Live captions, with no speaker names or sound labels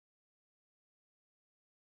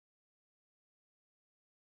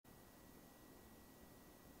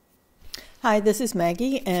Hi, this is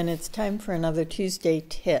Maggie, and it's time for another Tuesday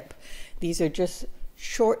tip. These are just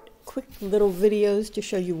short, quick little videos to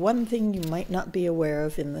show you one thing you might not be aware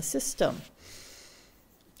of in the system.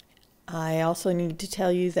 I also need to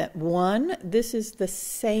tell you that this is the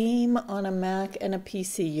same on a Mac and a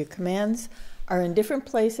PC. Your commands are in different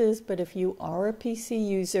places, but if you are a PC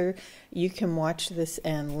user, you can watch this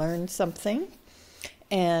and learn something.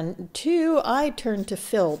 And two, I turned to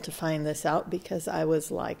Phil to find this out because I was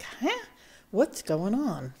like, what's going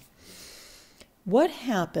on? What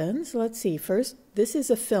happens, let's see, first, this is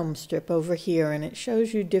a film strip over here, and it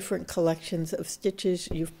shows you different collections of stitches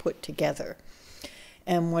you've put together.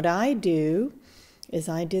 And what I do is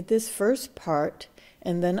I did this first part,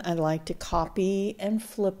 and then I like to copy and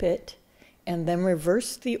flip it, and then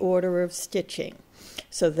reverse the order of stitching,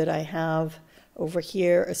 so that I have over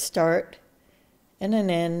here a start and an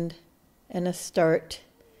end, and a start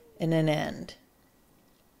and an end.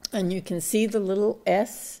 And you can see the little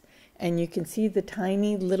S, and you can see the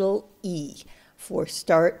tiny little E for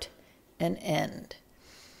start and end.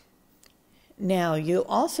 Now, you'll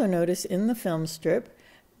also notice in the film strip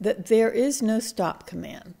that there is no stop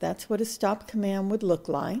command. That's what a stop command would look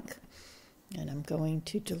like. And I'm going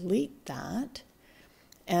to delete that.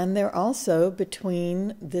 And they're also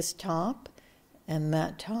between this top and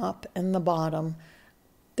that top and the bottom,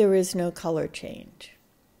 there is no color change.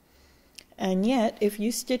 And yet, if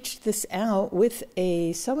you stitch this out with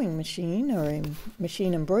a sewing machine or a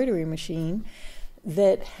machine embroidery machine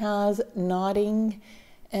that has knotting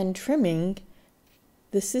and trimming,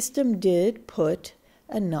 the system did put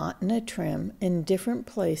a knot and a trim in different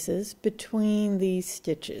places between these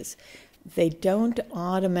stitches. They don't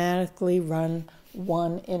automatically run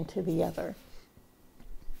one into the other.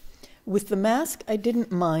 With the mask, I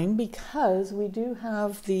didn't mind because we do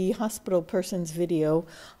have the hospital person's video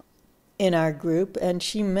in our group, and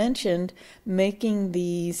she mentioned making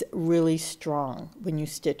these really strong when you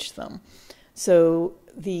stitch them. So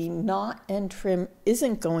the knot and trim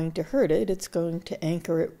isn't going to hurt it, it's going to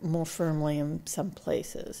anchor it more firmly in some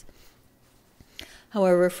places.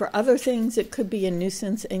 However, for other things it could be a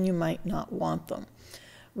nuisance and you might not want them.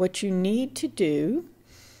 What you need to do,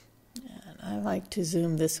 and I like to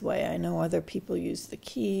zoom this way, I know other people use the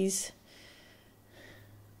keys,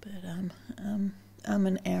 but I'm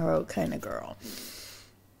an arrow kind of girl.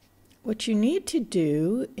 What you need to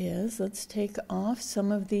do is, let's take off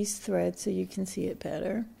some of these threads so you can see it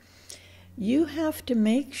better. You have to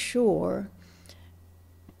make sure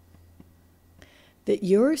that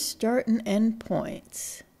your start and end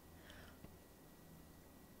points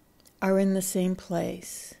are in the same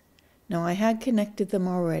place. Now, I had connected them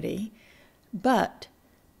already, but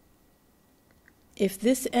if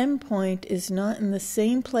this end point is not in the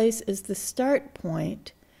same place as the start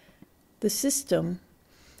point, the system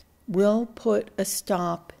will put a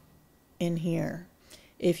stop in here.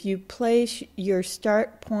 If you place your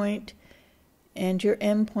start point and your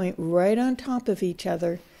end point right on top of each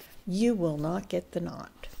other, you will not get the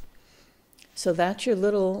knot. So that's your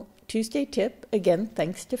little Tuesday tip. Again,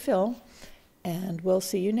 thanks to Phil, and we'll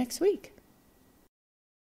see you next week.